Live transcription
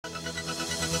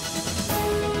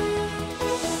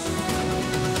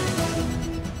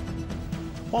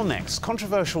Well, next,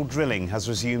 controversial drilling has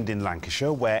resumed in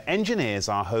Lancashire, where engineers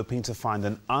are hoping to find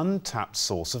an untapped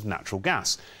source of natural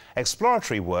gas.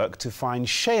 Exploratory work to find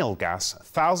shale gas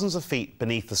thousands of feet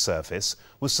beneath the surface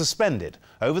was suspended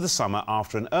over the summer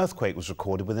after an earthquake was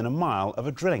recorded within a mile of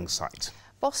a drilling site.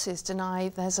 Bosses deny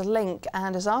there's a link,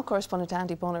 and as our correspondent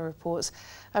Andy Bonner reports,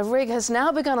 a rig has now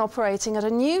begun operating at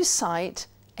a new site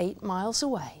 8 miles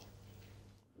away.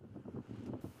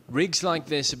 Rigs like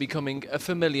this are becoming a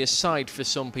familiar sight for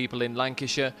some people in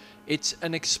Lancashire. It's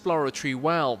an exploratory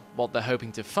well. What they're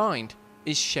hoping to find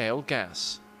is shale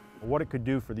gas. What it could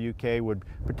do for the UK would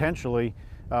potentially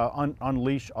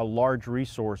unleash a large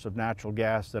resource of natural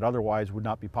gas that otherwise would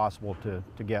not be possible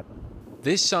to get.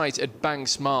 This site at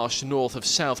Banks Marsh, north of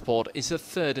Southport, is the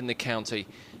third in the county.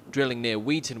 Drilling near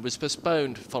Wheaton was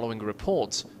postponed following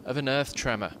reports of an earth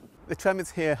tremor. The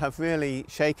tremors here have really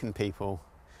shaken people,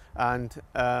 and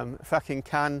fracking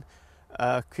can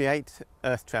create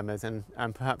earth tremors and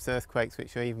perhaps earthquakes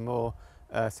which are even more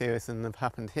serious than have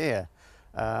happened here.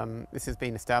 This has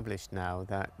been established now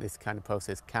that this kind of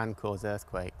process can cause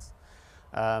earthquakes,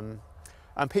 and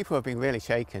people have been really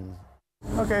shaken.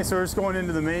 Okay, so we're just going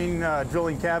into the main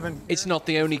drilling cabin. It's not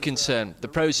the only concern. The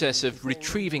process of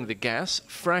retrieving the gas,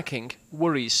 fracking,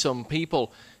 worries some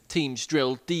people. Teams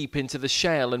drill deep into the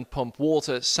shale and pump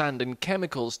water, sand and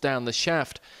chemicals down the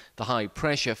shaft. The high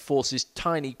pressure forces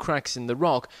tiny cracks in the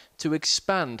rock to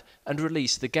expand and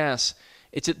release the gas.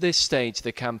 It's at this stage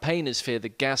the campaigners fear the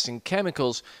gas and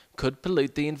chemicals could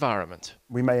pollute the environment.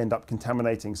 We may end up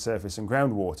contaminating surface and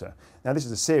groundwater. Now, this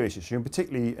is a serious issue, and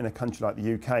particularly in a country like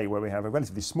the UK, where we have a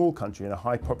relatively small country and a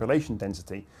high population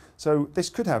density. So this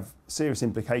could have serious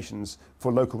implications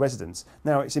for local residents.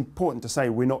 Now, it's important to say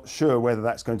we're not sure whether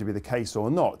that's going to be the case or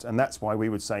not, and that's why we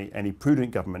would say any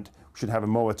prudent government should have a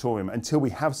moratorium until we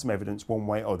have some evidence one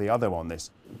way or the other on this.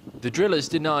 The drillers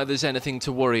deny there's anything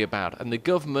to worry about, and the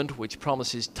government, which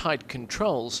promises tight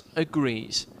controls,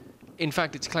 agrees. In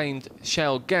fact, it's claimed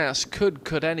shale gas could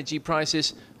cut energy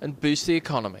prices and boost the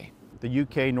economy. The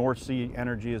UK North Sea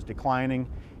energy is declining,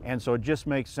 and so it just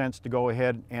makes sense to go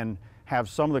ahead and have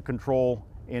some of the control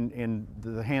in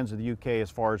the hands of the UK as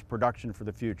far as production for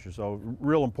the future. So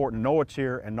real important to know it's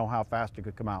here and know how fast it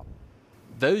could come out.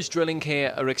 Those drilling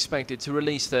here are expected to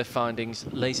release their findings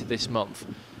later this month,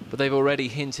 but they've already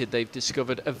hinted they've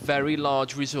discovered a very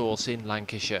large resource in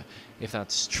Lancashire. If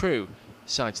that's true,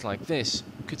 sites like this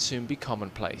could soon be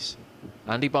commonplace.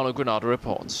 Andy Bonner, Granada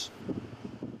reports.